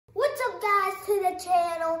back to the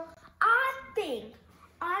channel. I think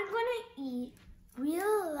I'm gonna eat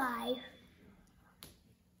real life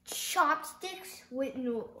chopsticks with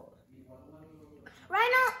noodles.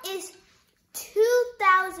 Right now is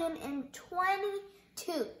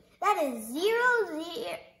 2022. That is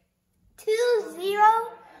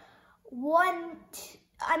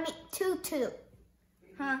 22.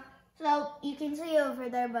 So you can see over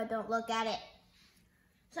there, but don't look at it.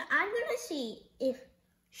 So I'm gonna see if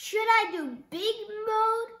should I do big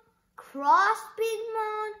mode, cross big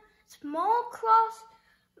mode, small cross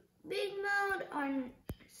big mode, or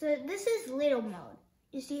so this is little mode.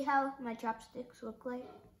 You see how my chopsticks look like?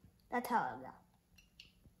 That's how I go.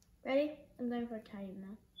 Ready? I'm going for tiny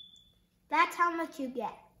mode. That's how much you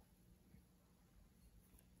get.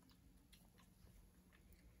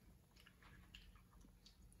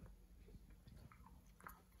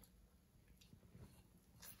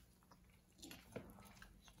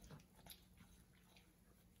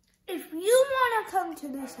 If you want to come to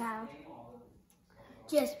this house,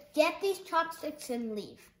 just get these chopsticks and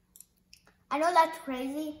leave. I know that's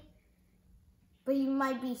crazy, but you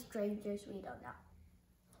might be strangers, we don't know.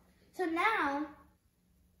 So now,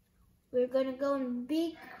 we're going to go in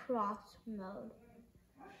big cross mode.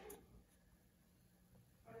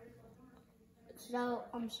 So,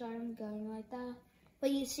 I'm sorry I'm going like that.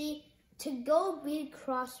 But you see, to go big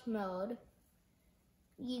cross mode,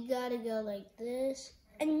 you gotta go like this.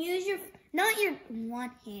 And use your, not your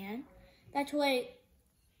one hand. That's what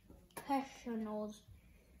professionals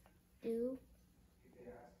do.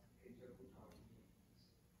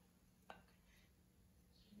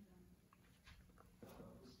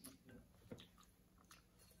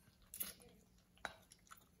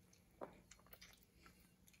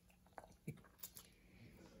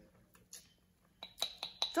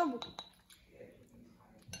 So,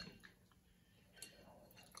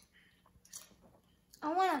 I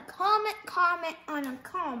want to comment on a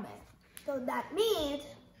comment. So that means,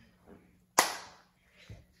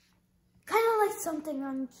 kind of like something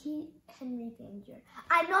on Keith Henry Danger.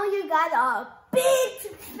 I know you guys are a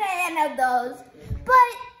big fan of those,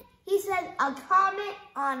 but he said a comment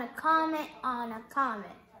on a comment on a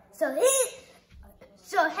comment. So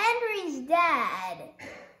Henry's dad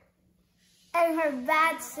and her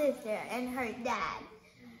bad sister and her dad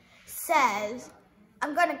says,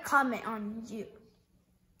 I'm gonna comment on you.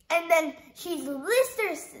 And then she's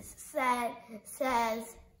listener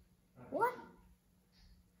says, what?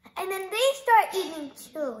 And then they start eating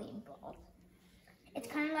chili balls. It's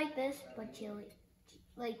kind of like this, but chili.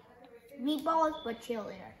 Like meatballs, but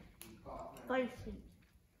chillier. Spicy.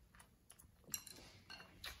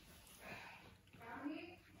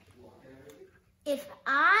 If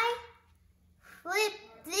I flip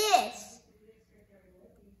this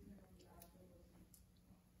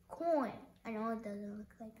coin, I know it doesn't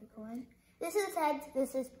look like a coin. This is heads,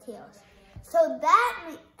 this is tails. So that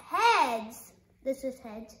means heads, this is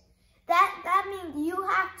heads. That means you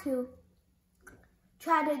have to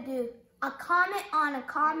try to do a comment on a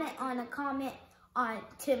comment on a comment on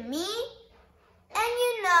to me. And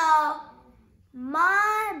you know,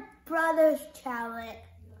 my brother's challenge.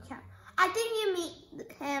 I think you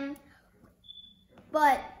meet him,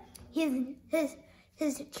 but his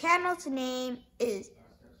channel's name is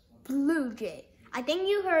Blue Jay. I think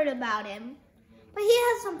you heard about him, but he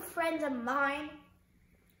has some friends of mine,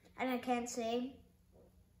 and I can't say.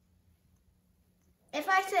 If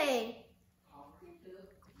I say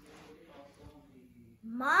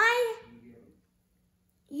my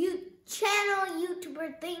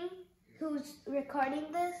YouTuber thing who's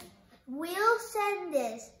recording this will send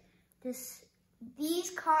these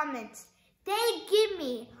comments they give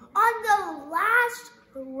me on the last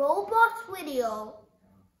Roblox video,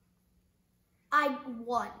 I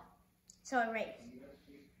won. So I raced.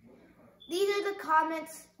 These are the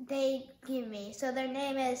comments they give me. So their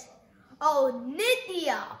name is,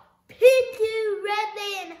 Nithya, Pinky,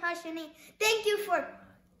 Redley, and Hushini. Thank you for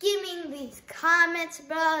giving these comments,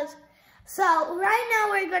 bros. So right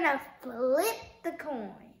now we're gonna flip the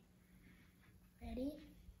coin. Ready?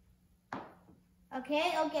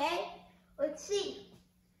 Okay. Let's see.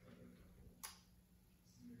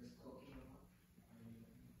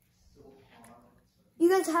 You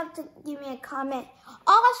guys have to give me a comment.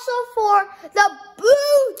 Also for the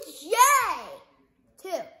Blue Jay,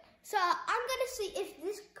 too. So I'm gonna see if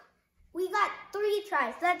this. We got 3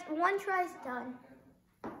 tries. That's 1 try's done.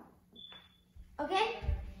 Okay.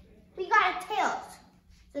 We got a tails,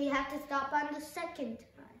 so you have to stop on the second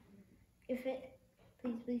time. If it.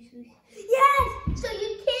 Please. Yes! So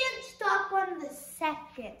you can't stop on the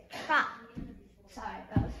second try. Sorry,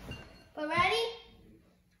 guys. But ready?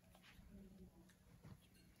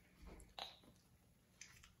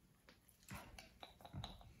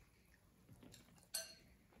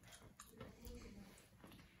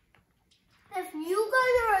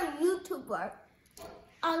 YouTuber,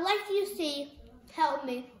 I'd like you to see, tell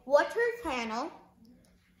me what's your channel.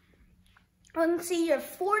 I want to see your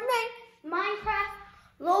Fortnite, Minecraft,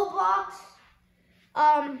 Roblox,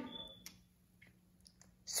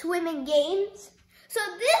 swimming games. So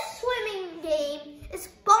this swimming game is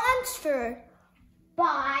sponsored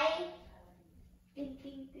by ding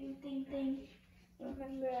ding ding ding ding.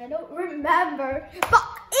 I don't remember. But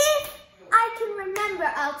if I can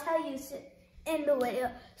remember, I'll tell you in the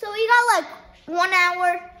video. So we got like 1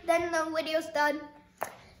 hour, then the video's done.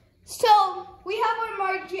 So we have our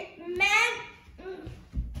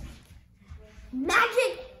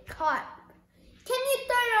magic card. Can you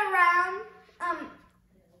turn around?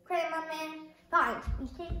 Cameraman. Fine.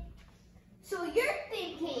 Okay. So you're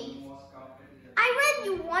thinking, I read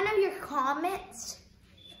you one of your comments,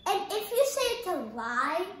 and if you say it's a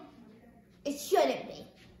lie, it shouldn't be.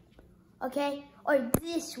 Okay? Or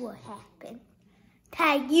this will happen.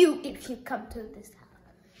 Tag you if you come to this house.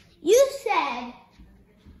 You said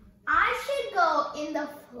I should go in the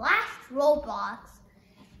Flash Roblox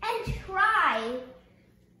and try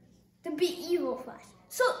to be Evil Flash.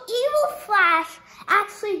 So Evil Flash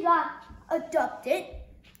actually got adopted,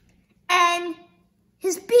 and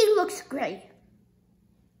his beak looks great.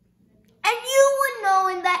 And you would know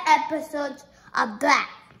in the episodes of that.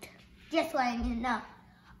 Just letting you know.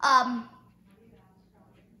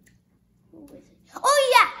 Who is it? Oh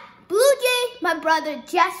yeah, Blue Jay, my brother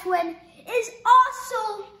Jeswin, is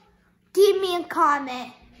also gave me a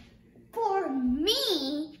comment for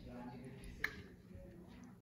me